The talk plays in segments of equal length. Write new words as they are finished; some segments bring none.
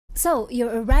So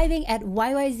you're arriving at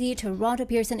YYZ Toronto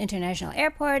Pearson International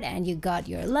Airport and you got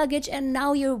your luggage, and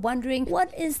now you're wondering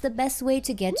what is the best way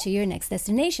to get to your next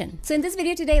destination. So in this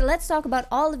video today, let's talk about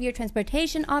all of your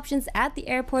transportation options at the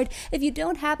airport if you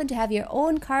don't happen to have your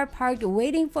own car parked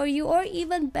waiting for you, or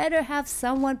even better, have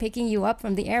someone picking you up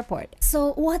from the airport.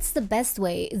 So what's the best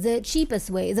way, the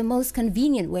cheapest way, the most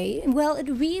convenient way? Well, it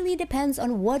really depends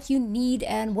on what you need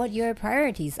and what your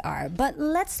priorities are. But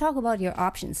let's talk about your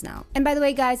options now. And by the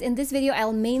way, guys, in this video,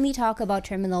 I'll mainly talk about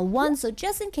Terminal 1. So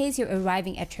just in case you're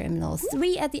arriving at Terminal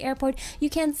 3 at the airport, you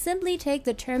can simply take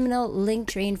the Terminal Link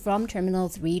train from Terminal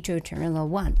 3 to Terminal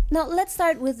 1. Now, let's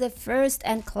start with the first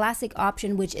and classic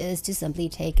option, which is to simply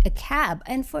take a cab.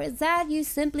 And for that, you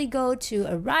simply go to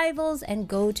Arrivals and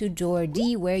go to Door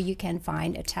D, where you can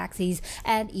find taxis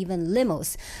and even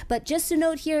limos. But just to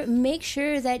note here, make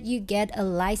sure that you get a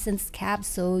licensed cab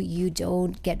so you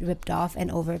don't get ripped off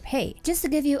and overpay. Just to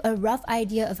give you a rough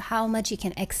idea of how much you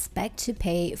can expect to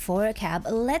pay for a cab,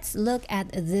 let's look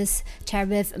at this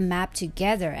tariff map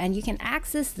together, and you can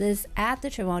access this at the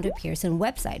Toronto Pearson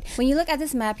website. When you look at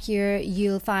this map here,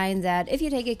 you'll find that if you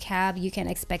take a cab, you can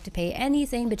expect to pay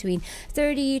anything between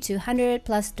 $30 to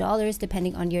 $100+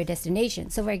 depending on your destination.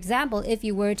 So for example, if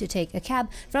you were to take a cab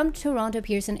from Toronto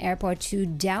Pearson Airport to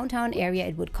downtown area,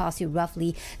 it would cost you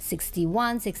roughly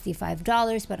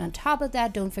 $65, but on top of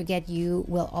that, don't forget you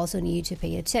will also need to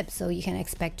pay a tip, so you can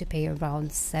expect to pay around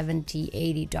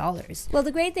 $70-80. Well,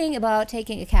 the great thing about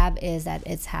taking a cab is that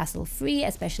it's hassle-free,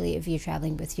 especially if you're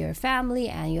traveling with your family,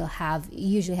 and you'll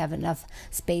usually have enough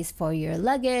space for your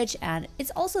luggage, and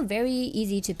it's also very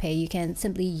easy to pay. You can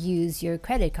simply use your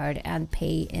credit card and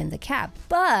pay in the cab.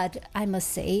 But I must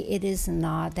say, it is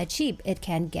not that cheap. It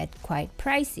can get quite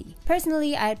pricey.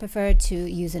 Personally, I prefer to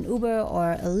use an Uber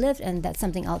or a Lyft, and that's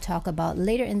something I'll talk about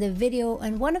later in the video.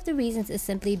 And one of the reasons is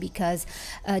simply because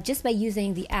just by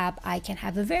using the app, I can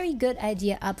have a very good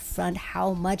idea up front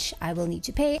how much I will need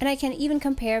to pay, and I can even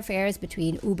compare fares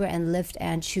between Uber and Lyft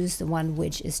and choose the one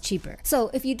which is cheaper. So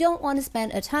if you don't want to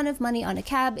spend a ton of money on a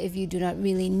cab, if you do not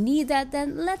really need that,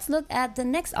 then let's look at the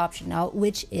next option now,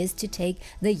 which is to take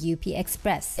the UP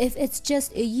Express. If it's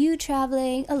just you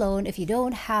traveling alone, if you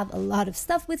don't have a lot of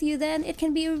stuff with you, then it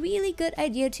can be a really good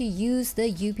idea to use the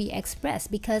UP Express,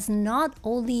 because not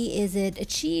only is it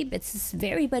cheap, it's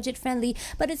very budget friendly,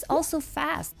 but it's also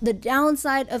fast. The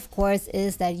downside, of course,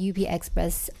 is that UP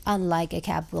Express, unlike a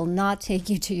cab, will not take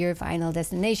you to your final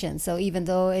destination. So even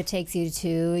though it takes you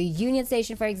to Union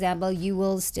Station, for example, you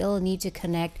will still need to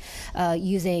connect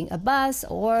using a bus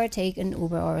or take an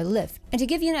Uber or a Lyft. And to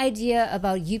give you an idea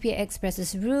about UP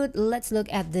Express's route, let's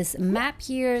look at this map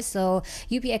here. So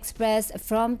UP Express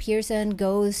from Pearson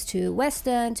goes to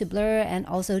Weston, to Bloor, and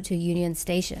also to Union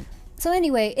Station. So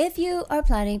anyway, if you are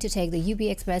planning to take the UP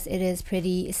Express, it is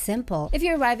pretty simple. If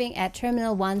you're arriving at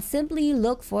Terminal 1, simply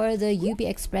look for the UP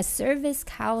Express service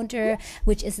counter,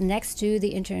 which is next to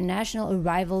the International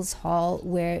Arrivals Hall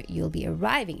where you'll be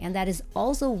arriving. And that is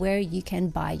also where you can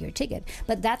buy your ticket.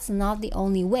 But that's not the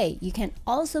only way. You can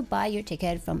also buy your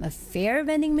ticket from a fare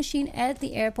vending machine at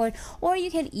the airport, or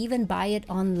you can even buy it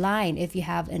online if you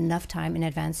have enough time in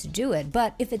advance to do it.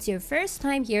 But if it's your first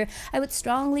time here, I would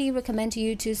strongly recommend to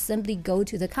you to simply go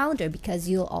to the counter, because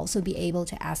you'll also be able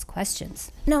to ask questions.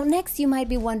 Now, next, you might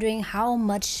be wondering how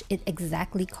much it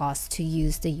exactly costs to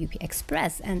use the UP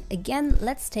Express. And again,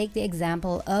 let's take the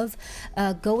example of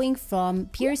going from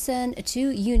Pearson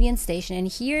to Union Station. And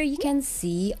here you can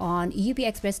see on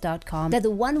upexpress.com that the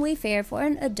one-way fare for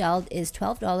an adult is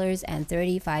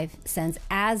 $12.35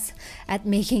 as at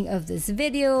making of this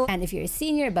video. And if you're a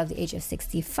senior above the age of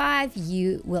 65,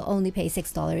 you will only pay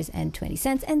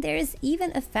 $6.20. And there is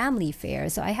even a family fare.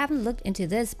 So I haven't looked into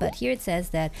this, but here it says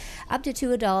that up to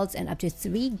 2 adults and up to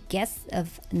 3 guests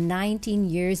of 19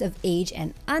 years of age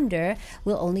and under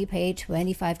will only pay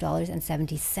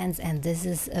 $25.70, and this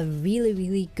is a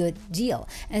really good deal.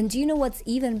 And do you know what's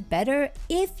even better?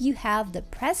 If you have the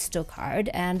Presto card,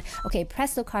 and okay,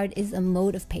 Presto card is a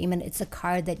mode of payment. It's a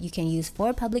card that you can use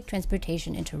for public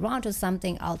transportation in Toronto,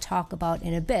 something I'll talk about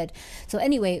in a bit. So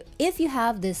anyway, if you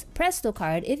have this Presto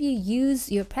card, if you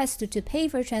use your Presto to pay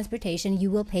for transportation, you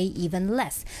will pay even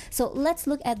less. So let's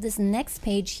look at this next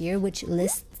page here, which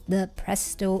lists the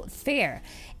Presto fare.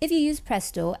 If you use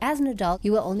Presto as an adult,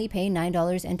 you will only pay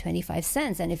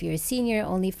 $9.25, and if you're a senior,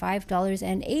 only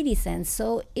 $5.80.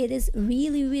 So it is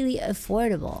really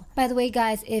affordable. By the way,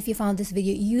 guys, if you found this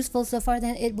video useful so far,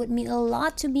 then it would mean a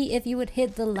lot to me if you would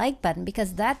hit the like button,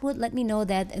 because that would let me know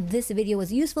that this video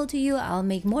was useful to you. I'll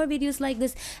make more videos like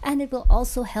this, and it will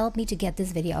also help me to get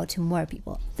this video out to more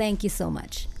people. Thank you so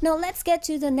much. Now let's get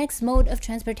to the next mode of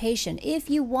transportation. If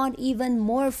you want even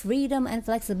more freedom and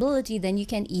flexibility, flexibility, then you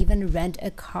can even rent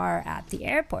a car at the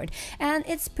airport. And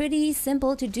it's pretty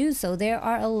simple to do so. There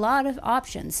are a lot of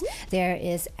options. There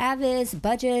is Avis,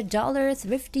 Budget, Dollar,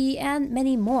 Thrifty, and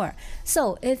many more.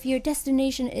 So if your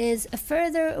destination is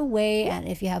further away and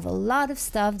if you have a lot of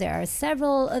stuff, there are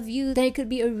several of you, then it could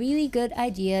be a really good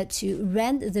idea to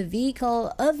rent the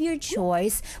vehicle of your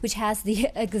choice, which has the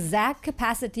exact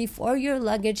capacity for your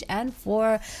luggage and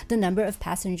for the number of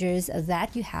passengers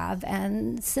that you have,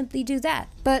 and simply do that.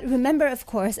 But remember, of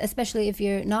course, especially if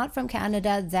you're not from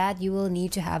Canada, that you will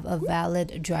need to have a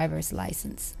valid driver's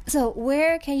license. So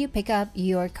where can you pick up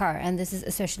your car? And this is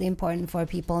especially important for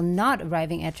people not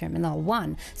arriving at Terminal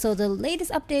 1. So the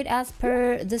latest update as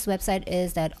per this website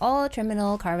is that all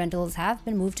terminal car rentals have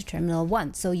been moved to Terminal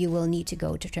 1. So you will need to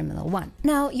go to Terminal 1.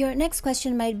 Now, your next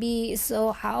question might be,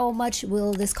 so how much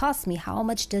will this cost me? How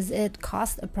much does it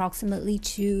cost approximately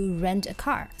to rent a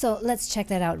car? So let's check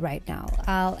that out right now.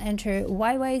 I'll enter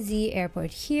YYZ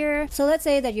Airport here. So let's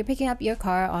say that you're picking up your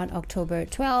car on October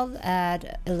 12th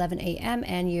at 11 a.m.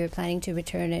 and you're planning to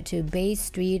return it to Bay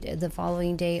Street the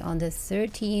following day on the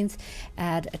 13th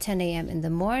at 10 a.m. in the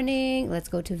morning. Let's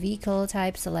go to vehicle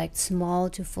type, select small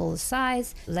to full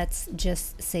size. Let's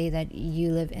just say that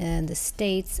you live in the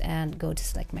States and go to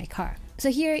select my car. So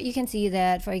here you can see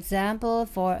that, for example,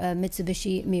 for a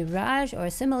Mitsubishi Mirage or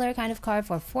a similar kind of car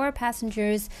for 4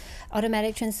 passengers,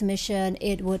 automatic transmission,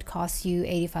 it would cost you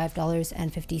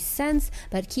 $85.50.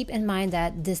 But keep in mind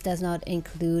that this does not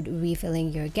include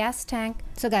refilling your gas tank.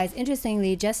 So guys,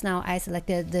 interestingly, just now I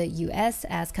selected the US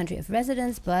as country of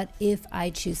residence, but if I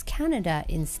choose Canada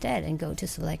instead and go to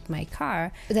select my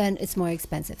car, then it's more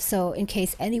expensive. So in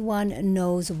case anyone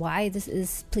knows why this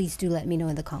is, please do let me know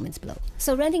in the comments below.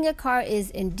 So renting a car is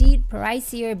indeed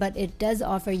pricier, but it does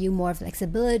offer you more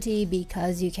flexibility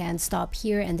because you can stop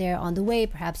here and there on the way.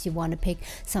 Perhaps you want to pick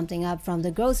something up from the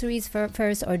groceries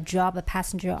first, or drop a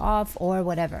passenger off, or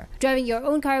whatever. Driving your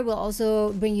own car will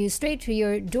also bring you straight to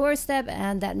your doorstep,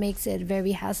 and that makes it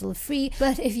very hassle-free.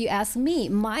 But if you ask me,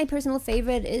 my personal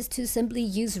favorite is to simply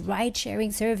use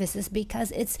ride-sharing services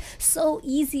because it's so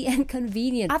easy and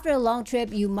convenient. After a long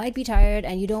trip, you might be tired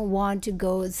and you don't want to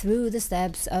go through the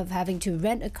steps of having to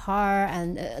rent a car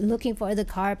and looking for the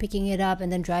car, picking it up,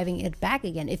 and then driving it back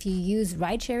again. If you use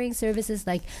ride-sharing services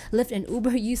like Lyft and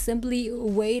Uber, you simply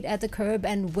wait at the curb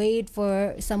and wait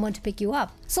for someone to pick you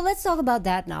up. So let's talk about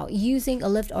that now, using a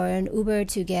Lyft or an Uber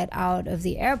to get out of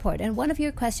the airport. And one of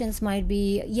your questions might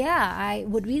be, yeah, I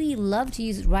would really love to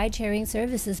use ride-sharing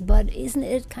services, but isn't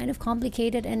it kind of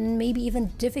complicated and maybe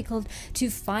even difficult to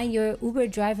find your Uber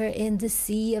driver in the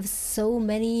sea of so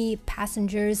many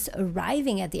passengers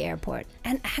arriving at the airport?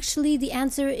 And actually, the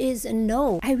answer is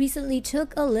no. I recently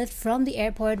took a Lyft from the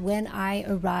airport when I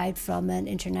arrived from an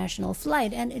international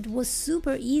flight, and it was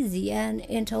super easy, and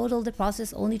in total the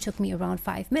process only took me around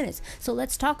 5 minutes. So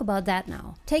let's talk about that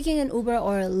now. Taking an Uber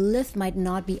or a Lyft might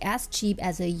not be as cheap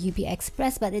as a UP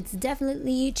Express, but it's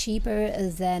definitely cheaper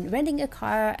than renting a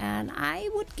car, and I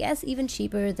would guess even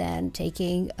cheaper than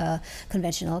taking a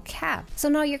conventional cab. So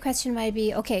now your question might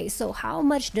be, okay, so how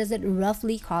much does it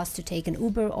roughly cost to take an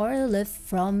Uber or a Lyft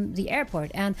from the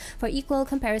airport? And for equal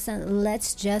comparison,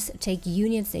 let's just take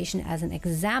Union Station as an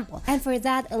example. And for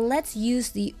that, let's use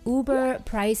the Uber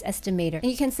price estimator.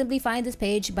 And you can simply find this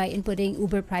page by inputting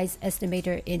Uber price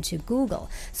estimator into Google.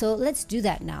 So let's do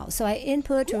that now. So I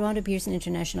input Toronto Pearson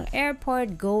International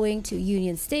Airport going to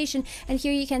Union Station, and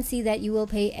here you can see that you will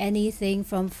pay anything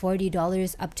from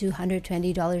 $40 up to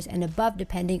 $120 and above,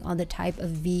 depending on the type of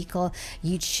vehicle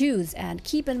you choose. And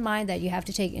keep in mind that you have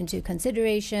to take into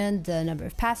consideration the number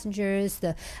of passengers,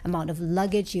 the amount of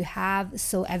luggage you have,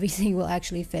 so everything will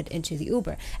actually fit into the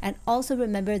Uber. And also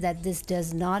remember that this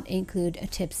does not include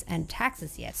tips and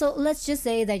taxes yet. So let's just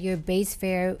say that your base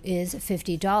fare is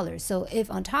 $50. So if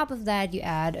on top of that you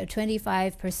add a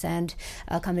 25%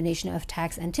 combination of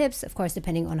tax and tips, of course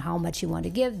depending on how much you want to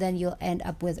give, then you'll end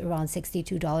up with around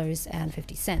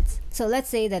 $62.50. So let's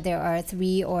say that there are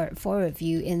 3 or 4 of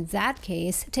you. In that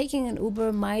case, taking an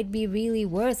Uber might be really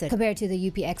worth it compared to the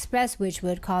UP Express, which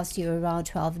would cost you around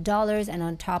 $12, and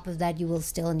on top of that you will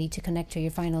still need to connect to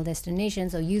your final destination.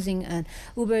 So using an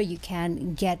Uber, you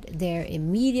can get there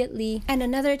immediately. And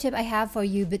another tip I have for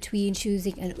you between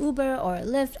choosing an Uber or a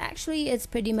Lyft, actually it's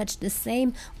pretty much the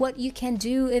same. What you can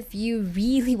do if you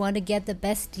really want to get the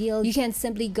best deal, you can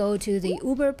simply go to the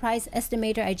Uber price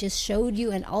estimator I just showed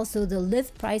you and also the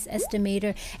Lyft price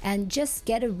estimator and just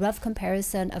get a rough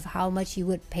comparison of how much you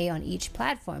would pay on each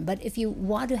platform. But if you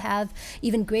want to have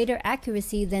even greater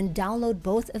accuracy, then download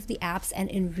both of the apps and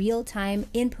in real time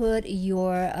input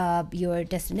your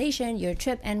destination, your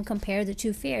trip, and compare the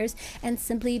 2 fares and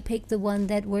simply pick the one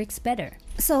that works better.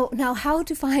 So now, how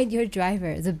to find your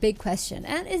driver, the big question.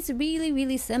 And it's really,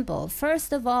 really simple.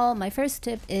 First of all, my first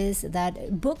tip is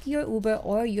that book your Uber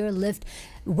or your Lyft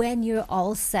when you're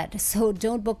all set. So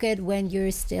don't book it when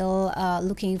you're still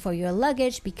looking for your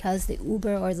luggage, because the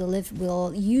Uber or the Lyft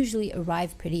will usually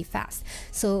arrive pretty fast.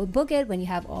 So book it when you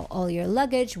have all your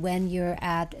luggage, when you're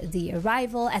at the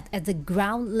arrival, at the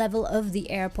ground level of the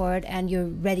airport, and you're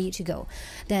ready to go.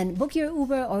 Then book your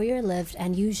Uber or your Lyft,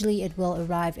 and usually it will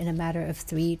arrive in a matter of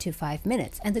 3 to 5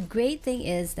 minutes. And the great thing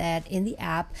is that in the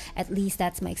app, at least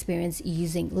that's my experience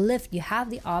using Lyft, you have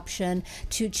the option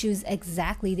to choose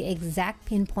exactly the exact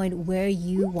pinpoint where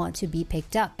you want to be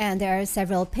picked up. And there are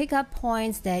several pickup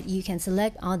points that you can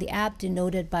select on the app,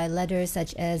 denoted by letters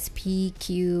such as P,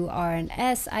 Q, R, and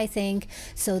S, I think.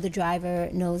 So the driver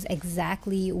knows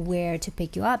exactly where to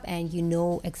pick you up, and you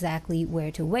know exactly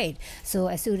where to wait. So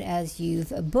as soon as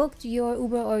you've booked your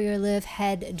Uber or your Lyft,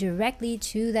 head directly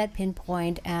to that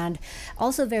pinpoint. And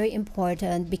also very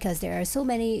important, because there are so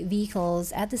many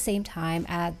vehicles at the same time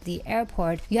at the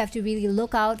airport, you have to really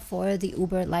look out for the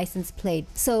Uber license plate.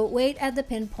 So wait at the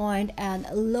pinpoint and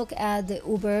look at the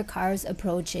Uber cars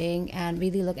approaching, and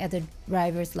really look at the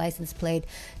driver's license plate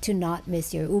to not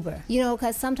miss your Uber. You know,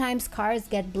 because sometimes cars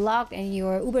get blocked and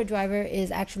your Uber driver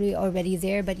is actually already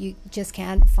there, but you just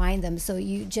can't find them. So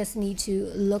you just need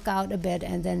to look out a bit,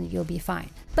 and then you'll be fine.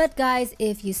 But guys,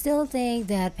 if you still think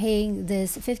that paying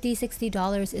this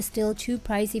 $50-$60 is still too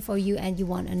pricey for you, and you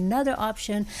want another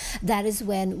option, that is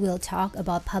when we'll talk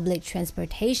about public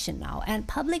transportation now. And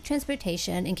public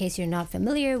transportation, in case you're not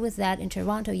familiar with that in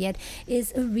Toronto yet,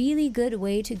 is a really good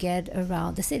way to get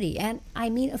around the city. And I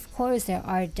mean, of course, there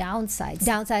are downsides.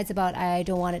 Downsides about I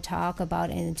don't want to talk about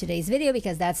in today's video,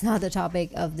 because that's not the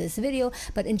topic of this video.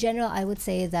 But in general, I would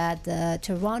say that the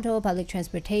Toronto public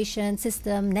transportation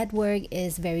system network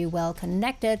is very well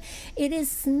connected. It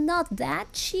is not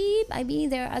that cheap. I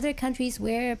mean, there are other countries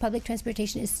where public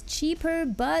transportation is cheaper,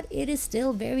 but it is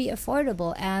still very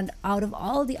affordable. And out of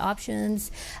all the options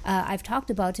I've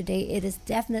talked about today, it is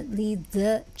definitely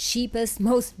the cheapest,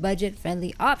 most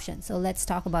budget-friendly option. So let's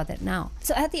talk about that now.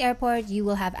 So at the airport, you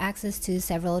will have access to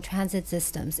several transit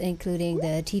systems, including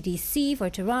the TTC for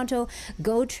Toronto,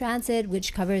 Go Transit,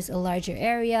 which covers a larger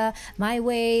area, My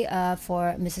Way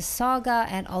for Mississauga,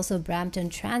 and also Brampton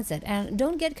Transit. And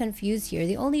don't get confused here.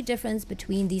 The only difference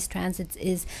between these transits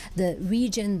is the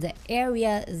region, the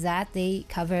area that they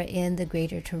cover in the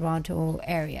Greater Toronto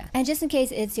area. And just in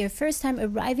case it's your first time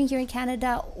arriving here in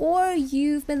Canada, or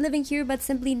you've been living here but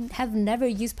simply have never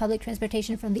used public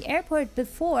transportation from the airport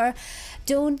before,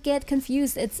 don't get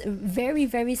confused. It's very,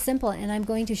 very simple, and I'm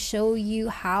going to show you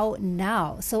how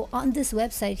now. So on this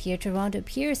website here, Toronto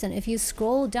Pearson, if you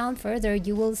scroll down further,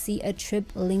 you will see a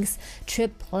trip links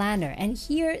trip planner. And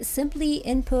here, simply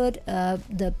input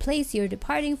the place you're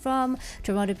departing from,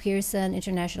 Toronto Pearson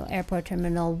International Airport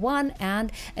Terminal 1.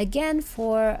 And again,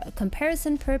 for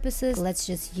comparison purposes, let's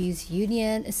just use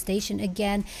Union Station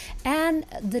again. And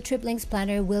the trip links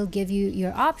planner will give you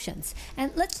your options.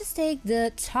 And let's just take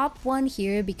the top one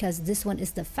here, because this one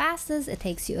is the fastest. It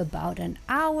takes you about an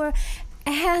hour.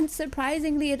 And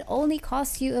surprisingly, it only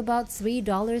costs you about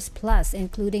 $3 plus,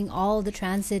 including all the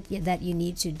transit that you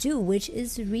need to do, which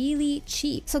is really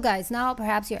cheap. So guys, now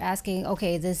perhaps you're asking,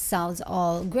 okay, this sounds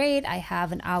all great. I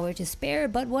have an hour to spare,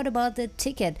 but what about the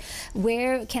ticket?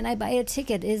 Where can I buy a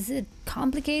ticket? Is it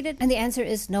complicated? And the answer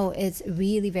is no, it's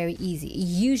really very easy.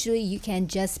 Usually you can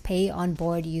just pay on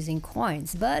board using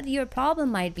coins, but your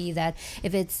problem might be that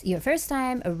if it's your first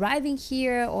time arriving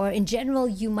here, or in general,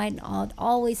 you might not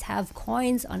always have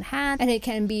coins on hand, and it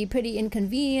can be pretty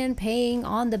inconvenient paying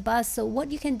on the bus. So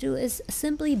what you can do is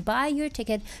simply buy your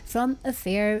ticket from a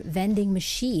fare vending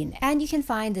machine. And you can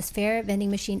find this fare vending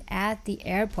machine at the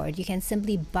airport. You can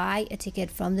simply buy a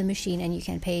ticket from the machine, and you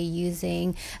can pay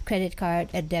using credit card,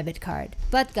 a debit card.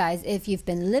 But guys, if you've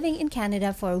been living in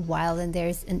Canada for a while, then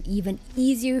there's an even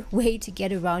easier way to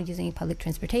get around using public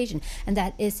transportation, and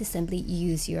that is to simply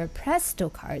use your Presto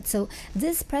card. So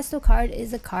this Presto card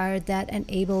is a card that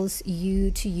enables you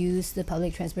to use the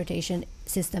public transportation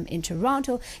system in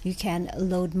Toronto. You can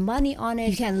load money on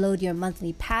it. You can load your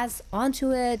monthly pass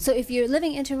onto it. So if you're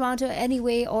living in Toronto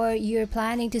anyway, or you're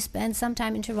planning to spend some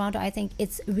time in Toronto, I think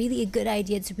it's really a good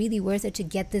idea. It's really worth it to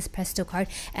get this Presto card.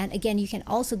 And again, you can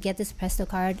also get this Presto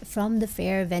card from the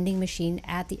fare vending machine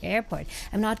at the airport.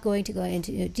 I'm not going to go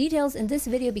into details in this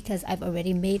video, because I've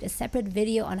already made a separate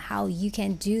video on how you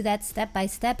can do that step by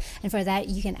step. And for that,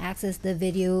 you can access the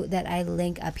video that I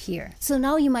link up here. So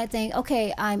now you might think,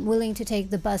 okay, I'm willing to take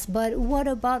the bus, but what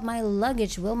about my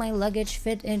luggage? Will my luggage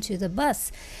fit into the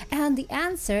bus? And the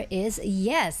answer is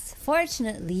yes.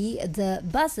 Fortunately, the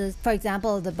buses, for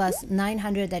example, the bus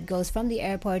 900 that goes from the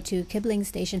airport to Kipling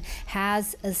Station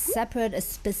has a separate, a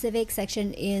specific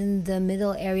section in the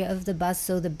middle area of the bus,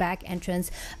 so the back entrance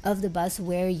of the bus,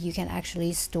 where you can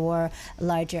actually store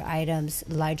larger items,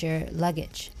 larger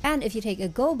luggage. And if you take a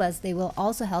Go bus, they will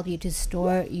also help you to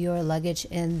store your luggage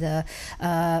in the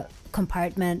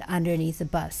compartment underneath the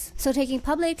bus. So taking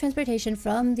public transportation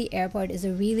from the airport is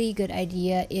a really good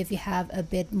idea if you have a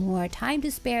bit more time to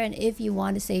spare and if you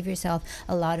want to save yourself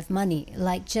a lot of money.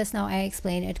 Like just now I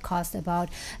explained, it costs about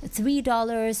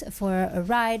 $3 for a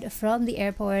ride from the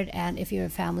airport, and if you're a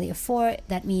family of 4,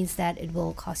 that means that it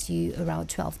will cost you around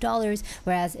 $12,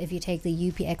 whereas if you take the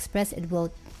UP Express, it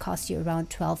will cost you around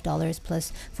 $12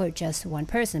 plus for just one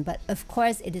person. But of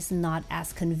course it is not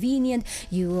as convenient.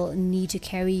 You will need to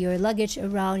carry your luggage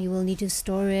around, you will need to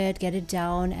store it, get it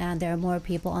down, and there are more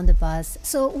people on the bus.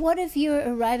 So what if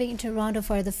you're arriving in Toronto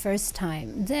for the first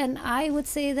time? Then I would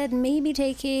say that maybe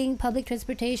taking public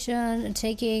transportation,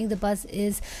 taking the bus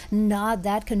is not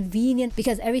that convenient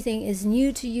because everything is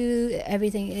new to you,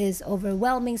 everything is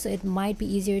overwhelming, so it might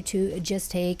be easier to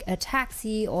just take a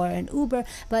taxi or an Uber.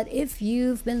 But if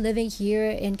you've been living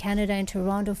here in Canada, in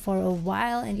Toronto for a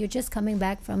while, and you're just coming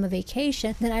back from a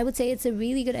vacation, then I would say it's a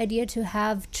really good idea to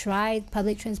have tried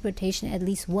public transportation at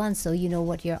least once, so you know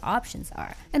what your options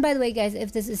are. And by the way guys,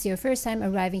 if this is your first time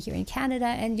arriving here in Canada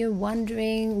and you're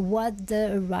wondering what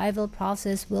the arrival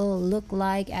process will look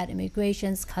like at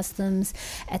immigrations, customs,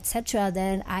 etc.,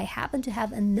 then I happen to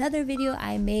have another video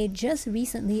I made just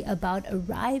recently about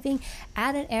arriving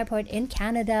at an airport in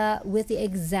Canada with the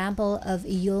example of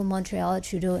Montreal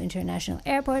Trudeau International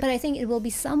Airport, but I think it will be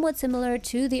somewhat similar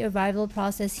to the arrival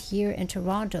process here in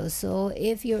Toronto. So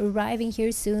if you're arriving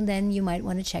here soon, then you might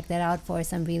want to check that out for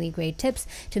some really great tips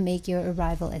to make your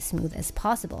arrival as smooth as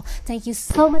possible. Thank you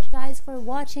so much guys for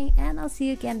watching, and I'll see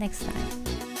you again next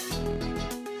time.